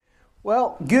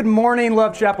Well, good morning,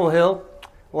 Love Chapel Hill.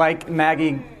 Like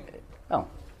Maggie,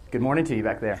 good morning to you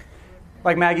back there.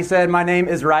 Like Maggie said, my name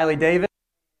is Riley Davis.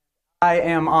 I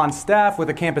am on staff with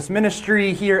a campus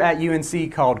ministry here at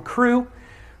UNC called Cru,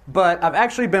 but I've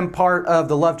actually been part of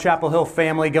the Love Chapel Hill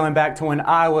family going back to when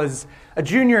I was a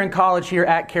junior in college here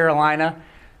at Carolina.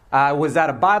 I was at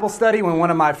a Bible study when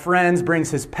one of my friends brings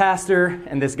his pastor,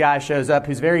 and this guy shows up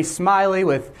who's very smiley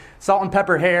with salt and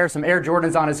pepper hair, some Air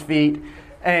Jordans on his feet.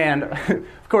 And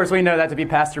of course, we know that to be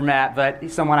Pastor Matt, but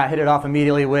he's someone I hit it off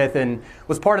immediately with and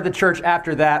was part of the church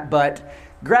after that. But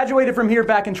graduated from here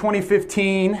back in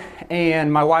 2015,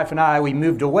 and my wife and I, we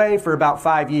moved away for about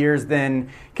 5 years, then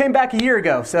came back a year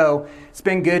ago. So it's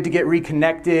been good to get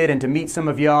reconnected and to meet some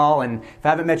of y'all. And if I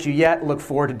haven't met you yet, look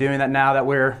forward to doing that now that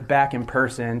we're back in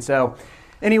person. So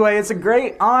anyway, it's a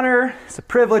great honor, it's a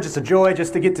privilege, it's a joy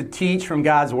just to get to teach from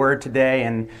God's Word today,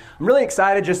 and I'm really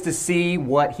excited just to see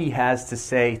what He has to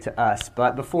say to us.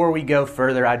 But before we go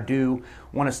further, I do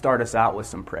want to start us out with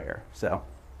some prayer. So,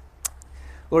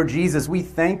 Lord Jesus, we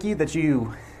thank You that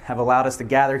You have allowed us to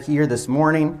gather here this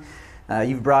morning.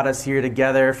 You've brought us here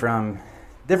together from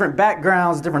different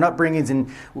backgrounds, different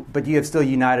upbringings, but You have still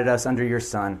united us under Your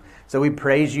Son. So we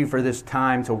praise You for this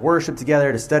time to worship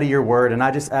together, to study Your Word, and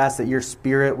I just ask that Your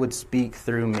Spirit would speak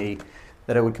through me,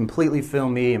 that it would completely fill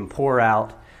me and pour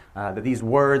out, that these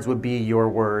words would be Your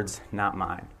words, not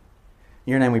mine.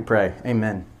 In Your name we pray.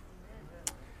 Amen.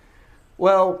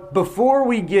 Well, before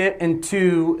we get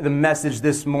into the message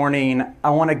this morning, I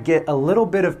want to get a little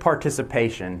bit of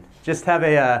participation. Just have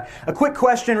a quick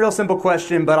question, real simple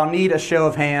question, but I'll need a show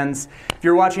of hands. If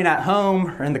you're watching at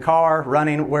home or in the car,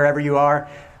 running, wherever you are,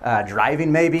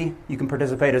 driving maybe, you can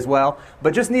participate as well.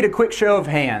 But just need a quick show of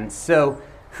hands. So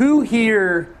who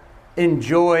here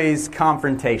enjoys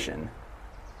confrontation?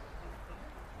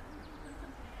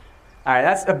 All right,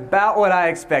 that's about what I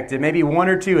expected. Maybe one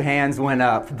or two hands went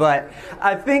up. But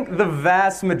I think the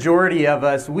vast majority of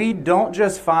us, we don't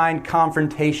just find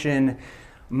confrontation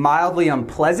mildly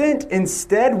unpleasant.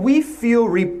 Instead, we feel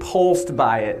repulsed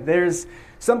by it. There's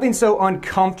something so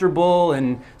uncomfortable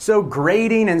and so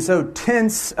grating and so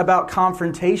tense about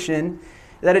confrontation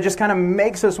that it just kind of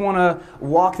makes us want to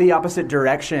walk the opposite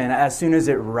direction as soon as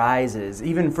it rises,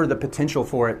 even for the potential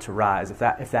for it to rise, if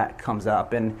that comes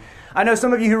up. And I know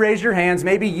some of you who raised your hands,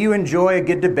 maybe you enjoy a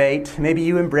good debate, maybe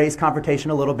you embrace confrontation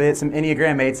a little bit, some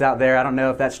Enneagram mates out there, I don't know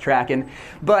if that's tracking.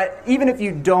 But even if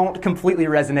you don't completely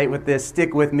resonate with this,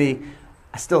 stick with me,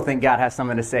 I still think God has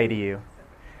something to say to you.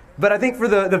 But I think for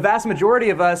the vast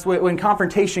majority of us, when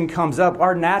confrontation comes up,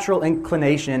 our natural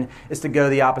inclination is to go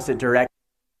the opposite direction.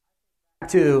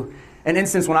 To an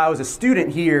instance when I was a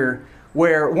student here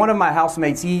where one of my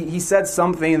housemates, he said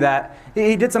something that,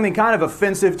 he did something kind of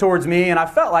offensive towards me, and I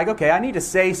felt like, okay, I need to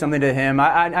say something to him.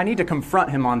 I need to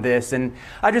confront him on this. And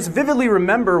I just vividly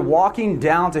remember walking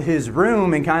down to his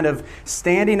room and kind of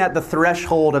standing at the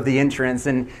threshold of the entrance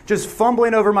and just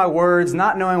fumbling over my words,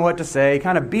 not knowing what to say,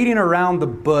 kind of beating around the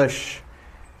bush.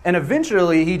 And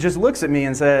eventually he just looks at me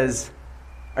and says,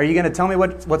 "Are you going to tell me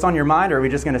what's on your mind, or are we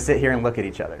just going to sit here and look at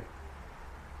each other?"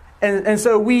 And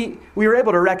so we were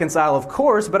able to reconcile, of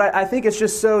course, but I think it's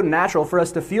just so natural for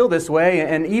us to feel this way.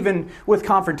 And even with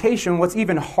confrontation, what's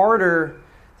even harder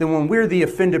than when we're the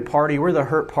offended party, we're the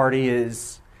hurt party,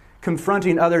 is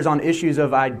confronting others on issues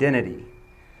of identity.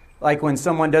 Like when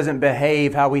someone doesn't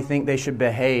behave how we think they should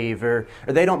behave, or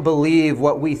they don't believe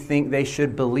what we think they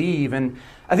should believe. And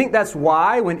I think that's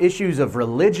why when issues of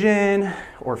religion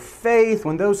or faith,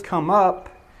 when those come up,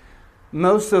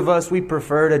 most of us, we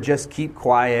prefer to just keep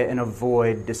quiet and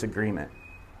avoid disagreement.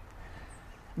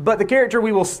 But the character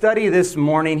we will study this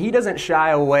morning, he doesn't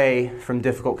shy away from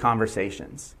difficult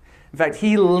conversations. In fact,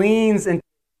 he leans into,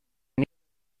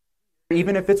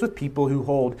 even if it's with people who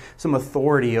hold some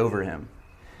authority over him.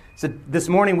 So this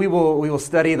morning we will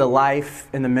study the life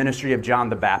and the ministry of John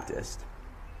the Baptist.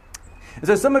 And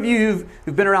so some of you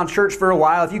who've been around church for a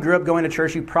while, if you grew up going to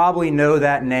church, you probably know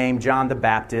that name, John the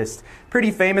Baptist.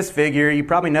 Pretty famous figure. You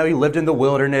probably know he lived in the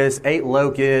wilderness, ate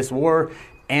locusts, wore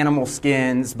animal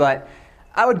skins. But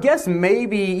I would guess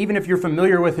maybe, even if you're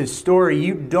familiar with his story,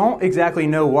 you don't exactly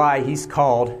know why he's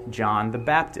called John the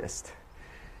Baptist.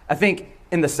 I think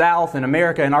in the South, in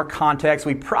America, in our context,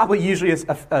 we probably usually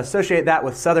associate that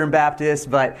with Southern Baptists,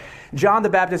 but John the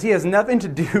Baptist, he has nothing to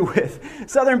do with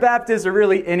Southern Baptists or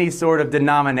really any sort of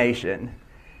denomination.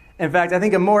 In fact, I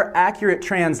think a more accurate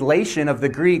translation of the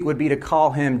Greek would be to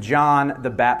call him John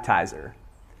the Baptizer.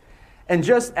 And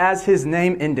just as his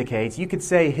name indicates, you could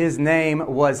say his name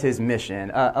was his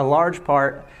mission. A large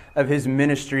part of his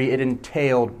ministry, it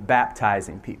entailed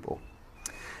baptizing people.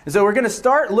 And so we're going to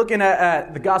start looking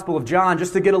at the Gospel of John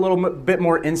just to get a little bit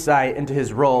more insight into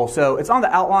his role. So it's on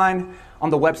the outline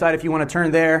on the website if you want to turn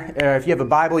there. If you have a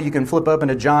Bible, you can flip open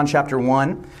to John chapter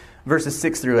 1, verses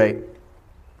 6 through 8.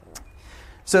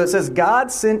 So it says,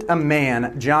 God sent a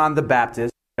man, John the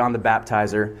Baptist, John the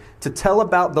Baptizer, to tell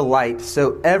about the light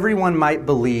so everyone might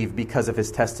believe because of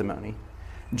his testimony.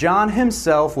 John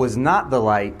himself was not the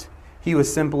light. He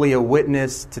was simply a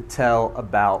witness to tell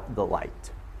about the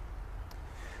light.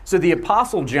 So the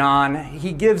Apostle John,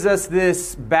 he gives us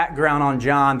this background on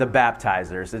John the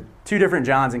Baptizer. So two different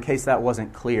Johns in case that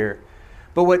wasn't clear.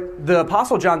 But what the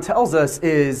Apostle John tells us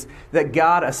is that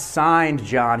God assigned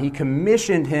John. He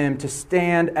commissioned him to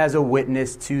stand as a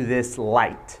witness to this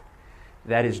light.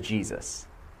 That is Jesus.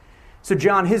 So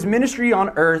John, his ministry on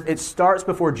earth, it starts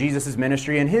before Jesus'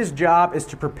 ministry, and his job is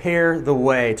to prepare the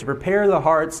way, to prepare the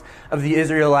hearts of the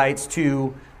Israelites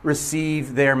to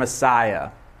receive their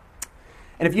Messiah.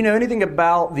 And if you know anything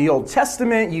about the Old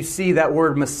Testament, you see that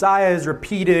word Messiah is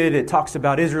repeated. It talks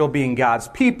about Israel being God's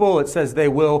people. It says they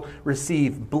will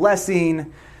receive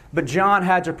blessing. But John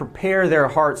had to prepare their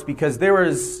hearts because there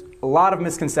was a lot of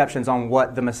misconceptions on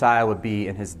what the Messiah would be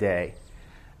in his day.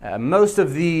 Most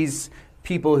of these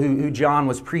people who John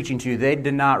was preaching to, they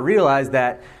did not realize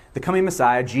that the coming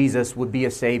Messiah, Jesus, would be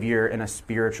a Savior in a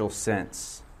spiritual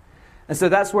sense. And so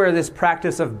that's where this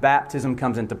practice of baptism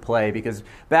comes into play, because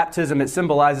baptism, it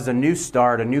symbolizes a new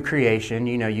start, a new creation.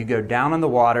 You know, you go down in the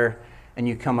water and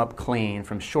you come up clean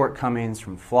from shortcomings,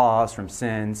 from flaws, from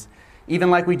sins. Even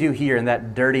like we do here in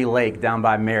that dirty lake down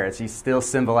by Merritt's, he still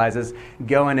symbolizes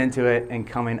going into it and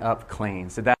coming up clean.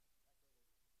 So that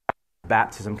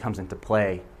baptism comes into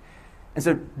play. And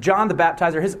so John the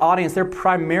Baptizer, his audience, they're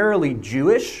primarily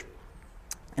Jewish.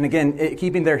 And again,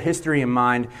 keeping their history in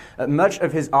mind, much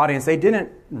of his audience, they didn't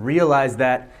realize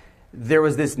that there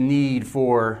was this need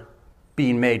for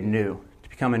being made new, to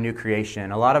become a new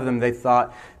creation. A lot of them, they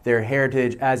thought their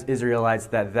heritage as Israelites,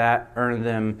 that earned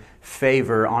them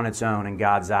favor on its own in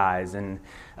God's eyes. And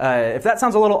if that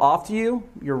sounds a little off to you,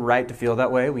 you're right to feel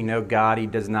that way. We know God, he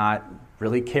does not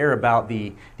really care about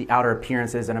the outer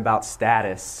appearances and about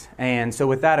status. And so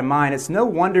with that in mind, it's no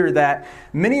wonder that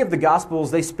many of the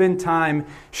Gospels, they spend time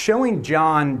showing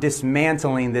John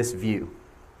dismantling this view.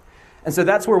 And so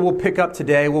that's where we'll pick up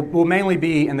today. We'll mainly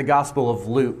be in the Gospel of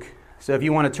Luke. So if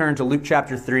you want to turn to Luke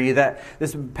chapter 3,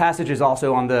 this passage is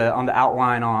also on the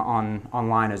outline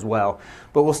online as well.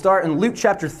 But we'll start in Luke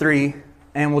chapter 3,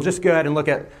 and we'll just go ahead and look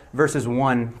at verses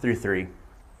 1 through 3.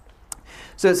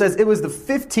 So it says, it was the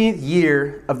 15th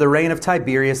year of the reign of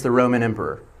Tiberius, the Roman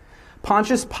emperor.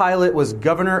 Pontius Pilate was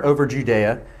governor over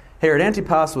Judea. Herod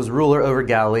Antipas was ruler over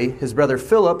Galilee. His brother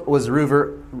Philip was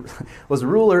ruler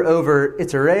over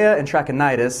Iturea and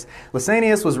Trachonitis.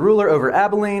 Lysanias was ruler over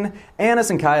Abilene. Annas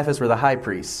and Caiaphas were the high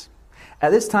priests.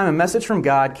 At this time, a message from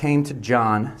God came to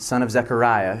John, son of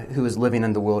Zechariah, who was living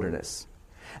in the wilderness.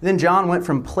 Then John went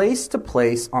from place to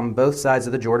place on both sides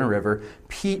of the Jordan River,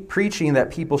 preaching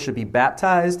that people should be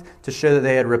baptized to show that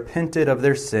they had repented of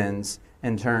their sins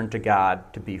and turned to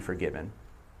God to be forgiven.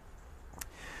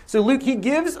 So Luke, he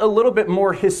gives a little bit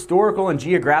more historical and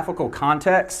geographical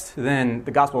context than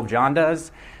the Gospel of John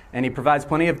does, and he provides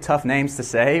plenty of tough names to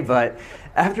say, but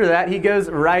after that, he goes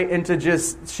right into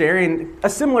just sharing a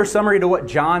similar summary to what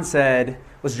John said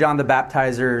was John the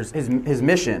Baptizer's his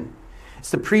mission. It's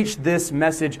to preach this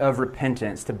message of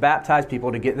repentance, to baptize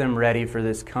people, to get them ready for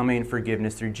this coming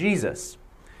forgiveness through Jesus.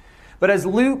 But as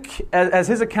Luke, as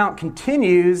his account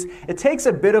continues, it takes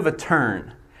a bit of a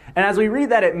turn. And as we read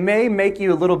that, it may make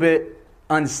you a little bit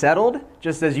unsettled,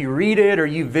 just as you read it or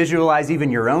you visualize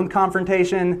even your own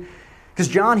confrontation. Because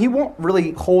John, he won't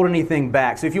really hold anything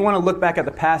back. So if you want to look back at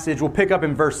the passage, we'll pick up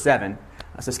in verse 7.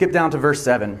 So skip down to verse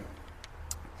 7.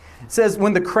 It says,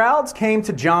 when the crowds came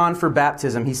to John for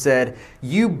baptism, he said,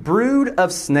 "You brood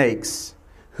of snakes,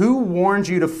 who warned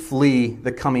you to flee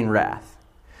the coming wrath?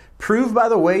 Prove by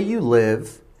the way you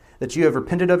live that you have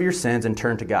repented of your sins and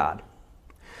turned to God.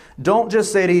 Don't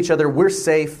just say to each other, 'We're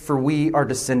safe, for we are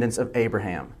descendants of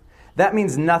Abraham.' That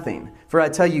means nothing. For I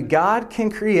tell you, God can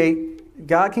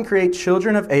create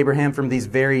children of Abraham from these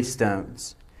very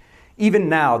stones. Even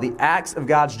now, the axe of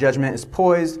God's judgment is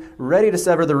poised, ready to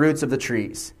sever the roots of the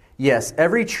trees. Yes,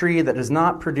 every tree that does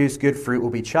not produce good fruit will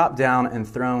be chopped down and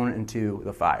thrown into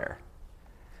the fire."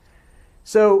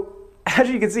 So,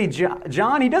 as you can see,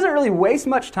 John, he doesn't really waste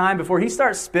much time before he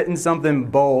starts spitting something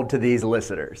bold to these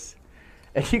listeners.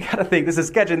 And you got to think, this is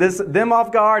catching them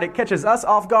off guard. It catches us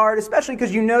off guard, especially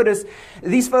because you notice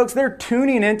these folks, they're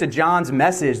tuning into John's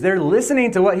message. They're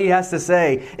listening to what he has to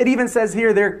say. It even says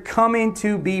here they're coming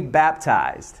to be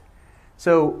baptized.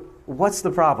 So what's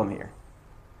the problem here?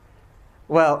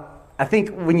 Well, I think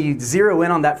when you zero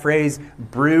in on that phrase,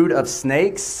 brood of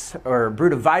snakes or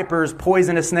brood of vipers,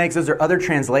 poisonous snakes, those are other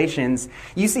translations.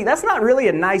 You see, that's not really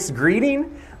a nice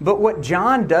greeting, but what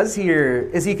John does here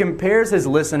is he compares his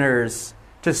listeners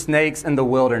to snakes in the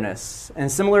wilderness.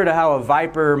 And similar to how a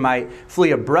viper might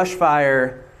flee a brush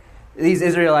fire, these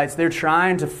Israelites, they're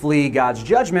trying to flee God's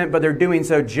judgment, but they're doing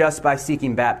so just by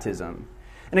seeking baptism.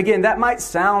 And again, that might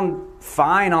sound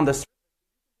fine on the surface.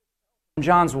 In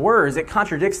John's words, it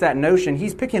contradicts that notion.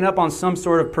 He's picking up on some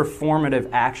sort of performative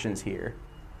actions here.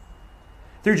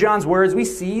 Through John's words, we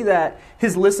see that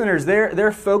his listeners,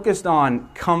 they're focused on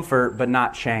comfort but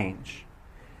not change.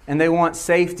 And they want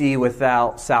safety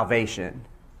without salvation.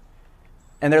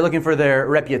 And they're looking for their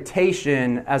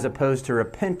reputation as opposed to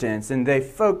repentance. And they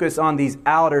focus on these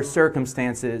outer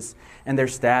circumstances and their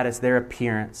status, their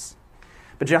appearance.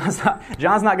 But John's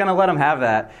not going to let them have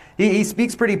that. He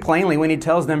speaks pretty plainly when he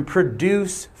tells them,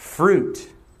 produce fruit.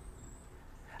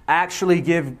 Actually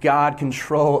give God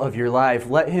control of your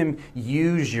life. Let him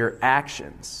use your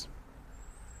actions.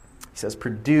 He says,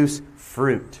 produce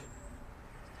fruit.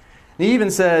 He even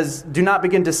says, do not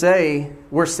begin to say,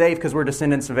 we're safe because we're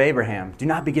descendants of Abraham. Do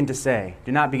not begin to say.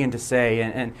 Do not begin to say.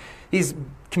 And he's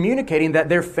communicating that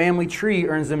their family tree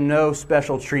earns them no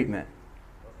special treatment.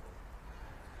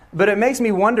 But it makes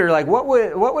me wonder, like, what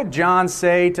would John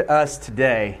say to us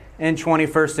today in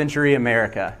 21st century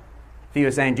America if he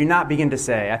was saying, do not begin to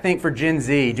say? I think for Gen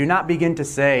Z, do not begin to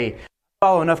say, I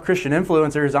follow enough Christian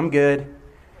influencers, I'm good.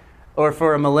 Or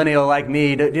for a millennial like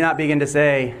me, do not begin to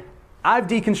say, I've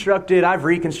deconstructed, I've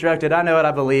reconstructed, I know what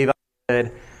I believe, I'm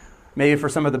good. Maybe for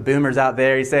some of the boomers out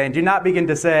there, he's saying, do not begin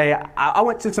to say, I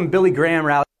went to some Billy Graham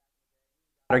rallies,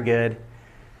 are good.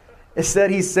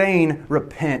 Instead, he's saying,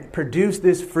 repent, produce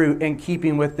this fruit in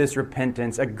keeping with this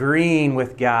repentance, agreeing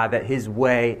with God that his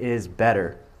way is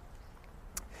better.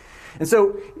 And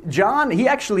so John, he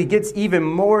actually gets even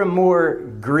more and more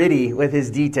gritty with his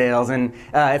details. And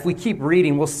if we keep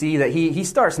reading, we'll see that he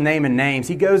starts naming names.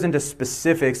 He goes into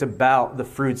specifics about the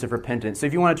fruits of repentance. So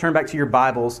if you want to turn back to your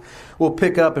Bibles, we'll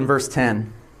pick up in verse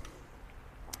 10.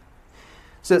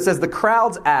 So it says, the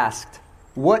crowds asked,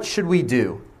 what should we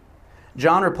do?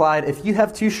 John replied, if you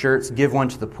have 2 shirts, give one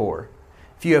to the poor.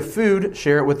 If you have food,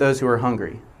 share it with those who are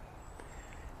hungry.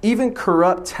 Even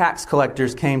corrupt tax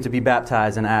collectors came to be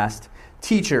baptized and asked,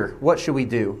 Teacher, what should we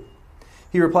do?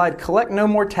 He replied, collect no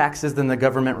more taxes than the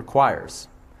government requires.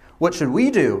 What should we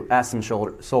do? Asked some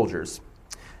soldiers.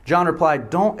 John replied,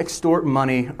 don't extort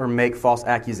money or make false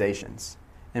accusations,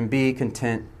 and be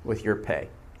content with your pay.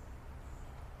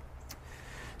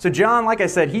 So John, like I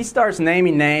said, he starts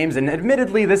naming names, and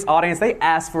admittedly, this audience, they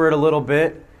asked for it a little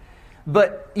bit.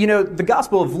 But, the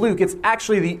Gospel of Luke, it's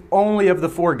actually the only of the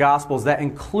 4 Gospels that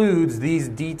includes these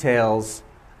details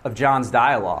of John's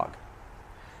dialogue.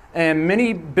 And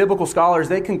many biblical scholars,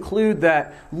 they conclude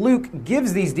that Luke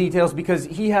gives these details because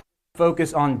he has to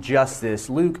focus on justice.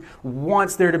 Luke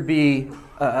wants there to be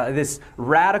this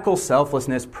radical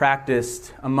selflessness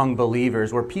practiced among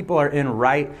believers where people are in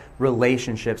right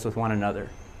relationships with one another.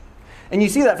 And you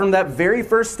see that from that very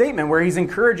first statement where he's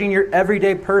encouraging your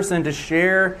everyday person to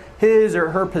share his or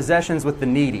her possessions with the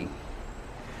needy.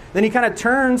 Then he kind of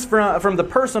turns from the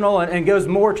personal and goes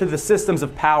more to the systems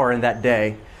of power in that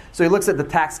day. So he looks at the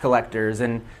tax collectors.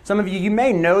 And some of you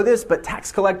may know this, but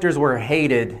tax collectors were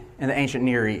hated in the ancient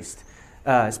Near East,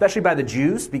 especially by the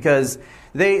Jews, because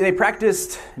they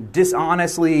practiced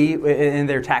dishonestly in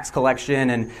their tax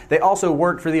collection, and they also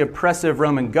worked for the oppressive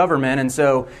Roman government. And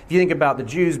so if you think about the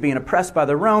Jews being oppressed by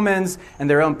the Romans and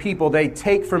their own people, they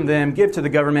take from them, give to the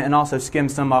government, and also skim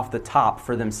some off the top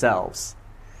for themselves.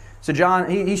 So John,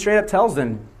 he straight up tells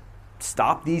them,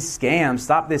 stop these scams,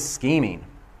 stop this scheming.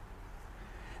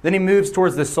 Then he moves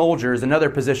towards the soldiers, another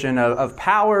position of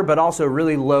power, but also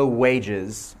really low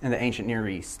wages in the ancient Near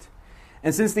East.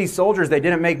 And since these soldiers, they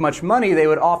didn't make much money, they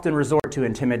would often resort to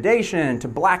intimidation, to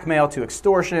blackmail, to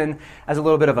extortion as a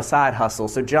little bit of a side hustle.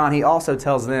 So John, he also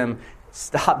tells them,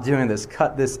 stop doing this,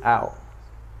 cut this out.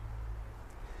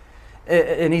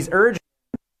 And he's urging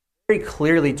very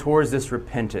clearly towards this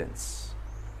repentance,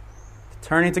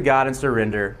 turning to God in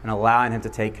surrender and allowing him to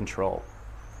take control.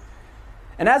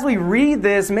 And as we read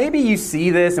this, maybe you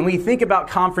see this and we think about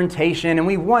confrontation and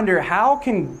we wonder, how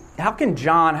can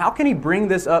John, how can he bring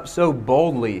this up so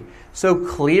boldly, so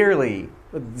clearly,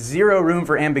 with zero room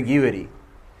for ambiguity?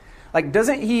 Like,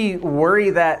 doesn't he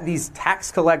worry that these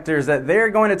tax collectors, that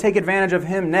they're going to take advantage of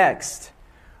him next?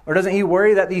 Or doesn't he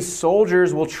worry that these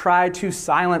soldiers will try to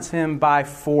silence him by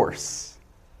force?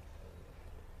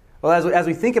 Well, as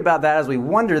we think about that, as we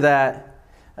wonder that,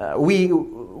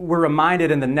 we're reminded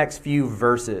in the next few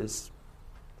verses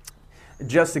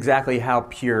just exactly how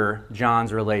pure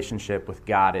John's relationship with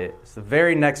God is. The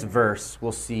very next verse,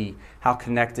 we'll see how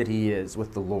connected he is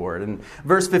with the Lord. In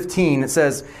verse 15, it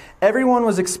says, "Everyone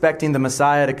was expecting the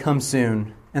Messiah to come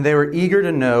soon, and they were eager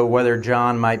to know whether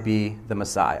John might be the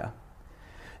Messiah.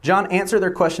 John answered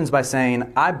their questions by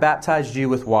saying, 'I baptized you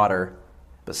with water,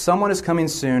 but someone is coming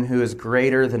soon who is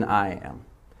greater than I am.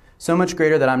 So much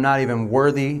greater that I'm not even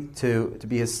worthy to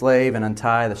be his slave and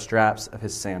untie the straps of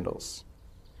his sandals.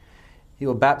 He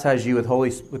will baptize you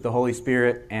with the Holy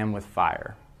Spirit and with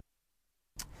fire.'"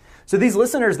 So these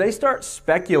listeners, they start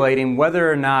speculating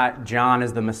whether or not John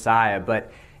is the Messiah,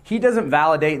 but he doesn't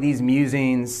validate these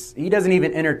musings. He doesn't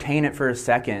even entertain it for a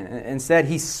second. Instead,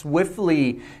 he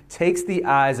swiftly takes the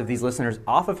eyes of these listeners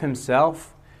off of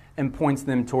himself and points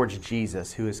them towards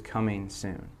Jesus, who is coming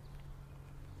soon.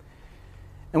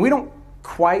 And we don't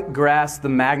quite grasp the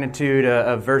magnitude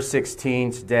of verse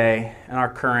 16 today in our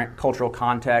current cultural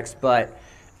context, but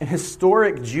in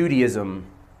historic Judaism,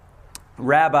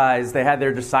 rabbis, they had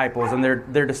their disciples, and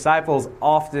their disciples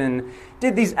often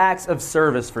did these acts of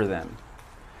service for them.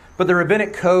 But the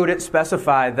rabbinic code, it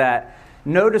specified that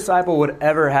no disciple would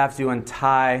ever have to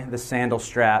untie the sandal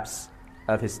straps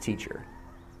of his teacher.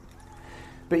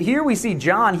 But here we see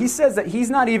John, he says that he's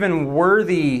not even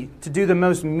worthy to do the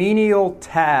most menial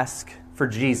task for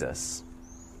Jesus.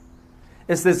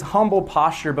 It's this humble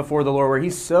posture before the Lord where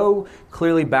he's so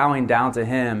clearly bowing down to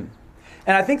him.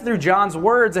 And I think through John's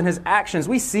words and his actions,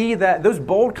 we see that those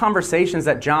bold conversations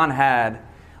that John had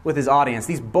with his audience,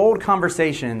 these bold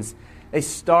conversations, they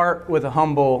start with a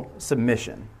humble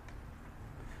submission.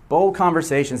 Bold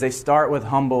conversations, they start with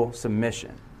humble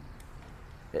submission.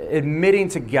 Admitting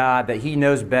to God that he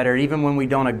knows better, even when we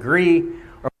don't agree,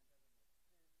 or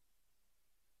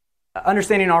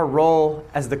understanding our role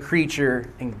as the creature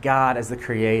and God as the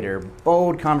creator.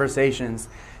 Bold conversations,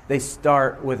 they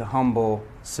start with humble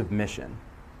submission.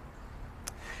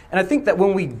 And I think that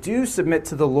when we do submit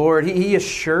to the Lord, he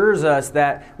assures us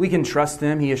that we can trust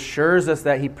him. He assures us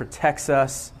that he protects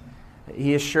us.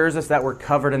 He assures us that we're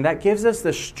covered. And that gives us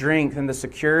the strength and the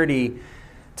security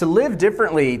to live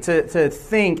differently, to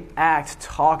think, act,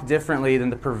 talk differently than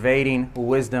the pervading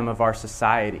wisdom of our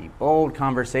society. Bold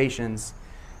conversations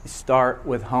start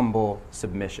with humble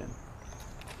submission.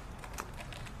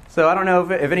 So I don't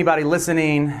know if anybody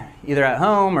listening, either at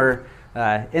home or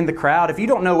in the crowd, if you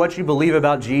don't know what you believe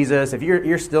about Jesus, if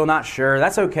you're still not sure,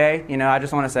 that's okay. I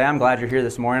just want to say I'm glad you're here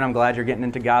this morning. I'm glad you're getting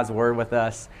into God's Word with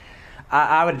us.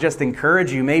 I would just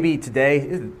encourage you, maybe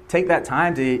today, take that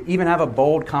time to even have a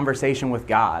bold conversation with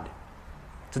God.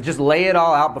 To just lay it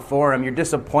all out before him, your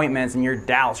disappointments and your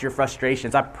doubts, your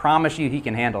frustrations. I promise you he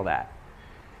can handle that.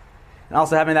 And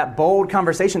also having that bold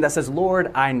conversation that says,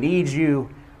 "Lord, I need you.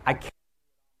 I can't do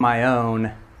it on my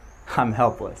own. I'm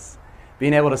helpless."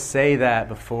 Being able to say that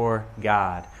before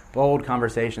God. Bold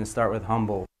conversations start with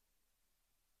humble.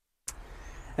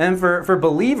 And for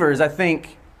believers, I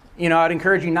think, I'd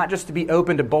encourage you not just to be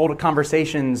open to bold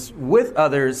conversations with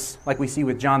others, like we see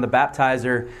with John the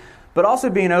Baptizer, but also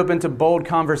being open to bold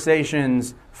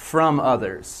conversations from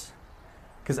others.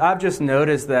 Because I've just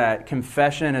noticed that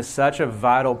confession is such a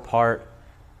vital part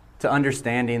to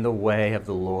understanding the way of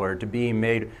the Lord, to being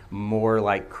made more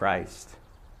like Christ.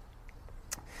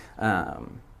 I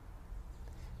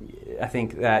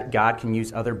think that God can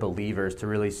use other believers to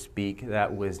really speak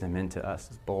that wisdom into us.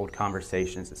 It's bold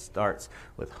conversations. It starts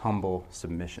with humble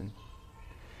submission.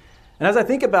 And as I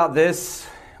think about this,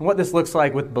 and what this looks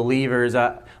like with believers,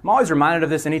 I'm always reminded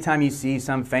of this anytime you see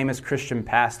some famous Christian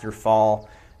pastor fall,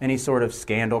 any sort of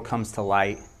scandal comes to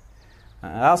light.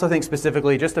 I also think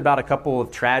specifically just about a couple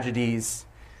of tragedies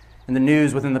in the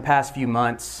news within the past few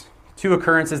months. Two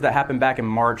occurrences that happened back in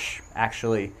March,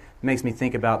 actually, makes me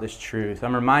think about this truth.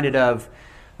 I'm reminded of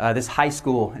this high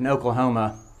school in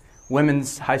Oklahoma,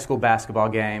 women's high school basketball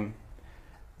game.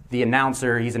 The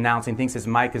announcer, he's announcing, thinks his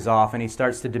mic is off, and he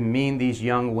starts to demean these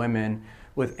young women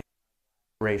with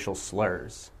racial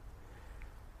slurs.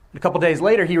 A couple days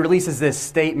later, he releases this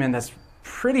statement that's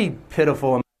pretty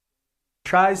pitiful and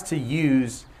tries to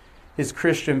use his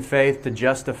Christian faith to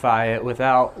justify it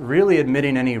without really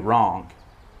admitting any wrong.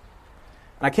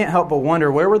 I can't help but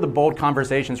wonder, where were the bold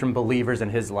conversations from believers in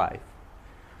his life?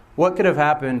 What could have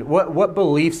happened? What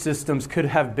belief systems could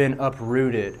have been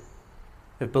uprooted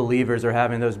if believers are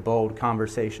having those bold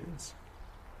conversations?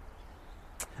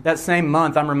 That same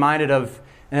month, I'm reminded of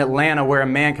in Atlanta where a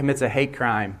man commits a hate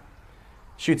crime,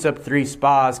 shoots up 3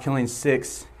 spas, killing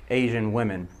 6 Asian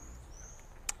women.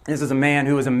 This is a man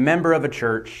who was a member of a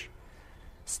church.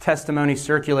 His testimony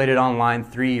circulated online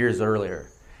 3 years earlier.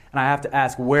 And I have to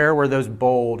ask, where were those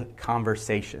bold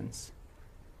conversations?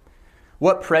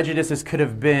 what prejudices could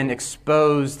have been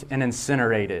exposed and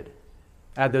incinerated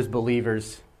had those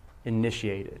believers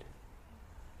initiated.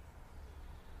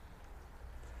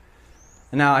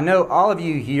 Now, I know all of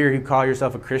you here who call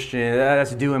yourself a Christian,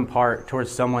 that's due in part towards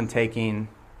someone taking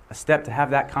a step to have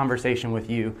that conversation with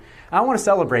you. I want to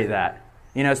celebrate that,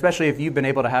 especially if you've been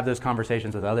able to have those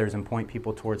conversations with others and point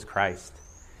people towards Christ.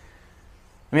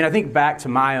 I think back to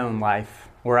my own life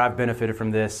where I've benefited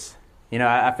from this.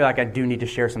 I feel like I do need to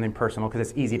share something personal because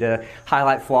it's easy to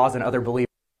highlight flaws in other believers.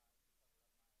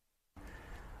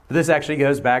 But this actually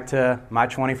goes back to my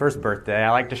 21st birthday.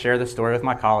 I like to share this story with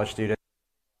my college students.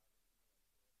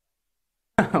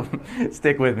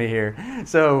 Stick with me here.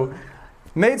 So,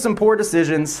 made some poor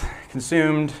decisions,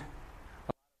 consumed,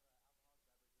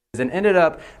 and ended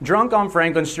up drunk on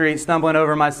Franklin Street, stumbling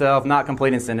over myself, not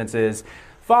completing sentences,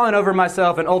 falling over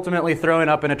myself, and ultimately throwing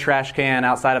up in a trash can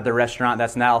outside of the restaurant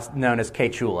that's now known as K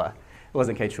Chula. It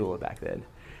wasn't K Chula back then.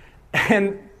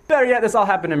 And better yet, this all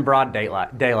happened in broad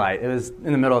daylight. It was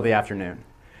in the middle of the afternoon.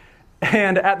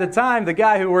 And at the time, the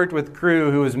guy who worked with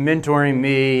Crew, who was mentoring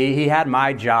me, he had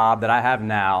my job that I have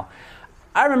now.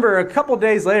 I remember a couple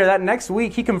days later, that next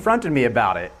week, he confronted me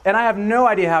about it. And I have no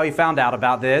idea how he found out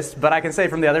about this, but I can say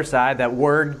from the other side that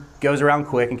word goes around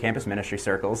quick in campus ministry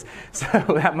circles. So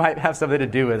that might have something to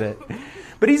do with it.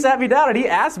 But he sat me down and he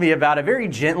asked me about it very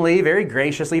gently, very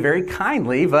graciously, very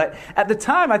kindly. But at the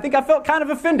time, I think I felt kind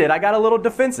of offended. I got a little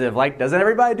defensive. Like, doesn't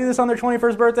everybody do this on their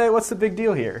 21st birthday? What's the big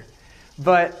deal here?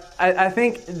 But I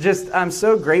think I'm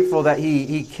so grateful that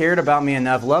he cared about me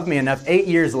enough, loved me enough. 8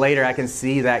 years later, I can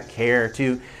see that care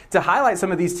to highlight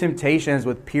some of these temptations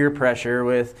with peer pressure,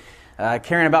 with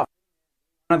caring about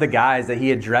one of the guys that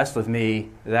he addressed with me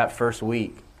that first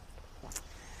week.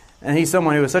 And he's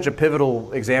someone who was such a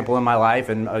pivotal example in my life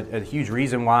and a huge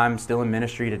reason why I'm still in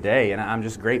ministry today. And I'm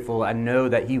just grateful. I know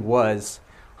that he was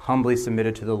humbly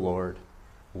submitted to the Lord,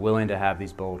 willing to have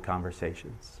these bold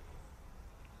conversations.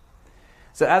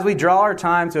 So as we draw our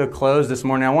time to a close this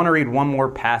morning, I want to read one more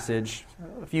passage,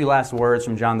 a few last words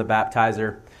from John the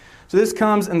Baptizer. So this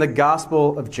comes in the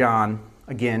Gospel of John,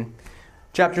 again,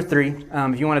 chapter 3.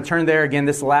 If you want to turn there again,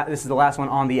 this is the last one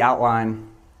on the outline.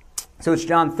 So it's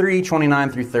John 3, 29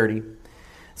 through 30. It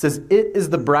says, "It is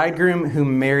the bridegroom who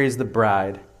marries the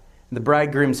bride. The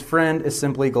bridegroom's friend is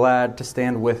simply glad to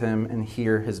stand with him and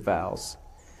hear his vows.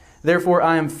 Therefore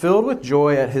I am filled with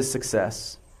joy at his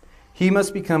success. He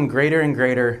must become greater and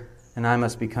greater, and I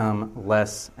must become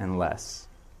less and less."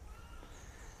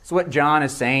 So what John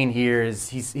is saying here is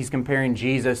he's comparing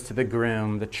Jesus to the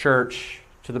groom, the church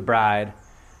to the bride.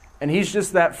 And he's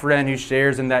just that friend who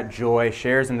shares in that joy,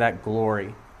 shares in that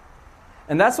glory.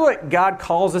 And that's what God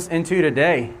calls us into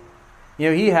today.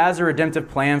 He has a redemptive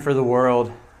plan for the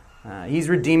world. He's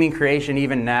redeeming creation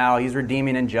even now. He's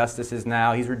redeeming injustices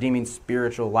now. He's redeeming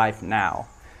spiritual life now.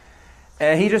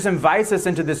 And he just invites us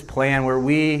into this plan where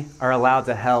we are allowed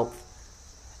to help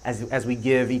as we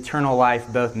give eternal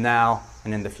life both now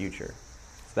and in the future.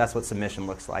 So that's what submission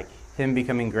looks like. Him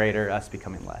becoming greater, us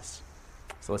becoming less.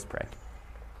 So let's pray.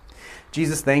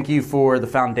 Jesus, thank you for the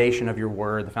foundation of your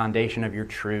word, the foundation of your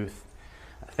truth.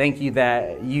 Thank you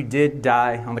that you did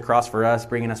die on the cross for us,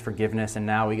 bringing us forgiveness, and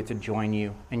now we get to join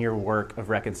you in your work of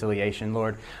reconciliation.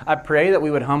 Lord, I pray that we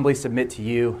would humbly submit to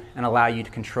you and allow you to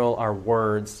control our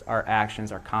words, our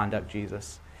actions, our conduct,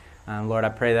 Jesus. Lord, I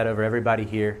pray that over everybody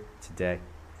here today.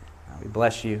 We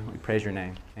bless you. We praise your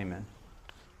name. Amen.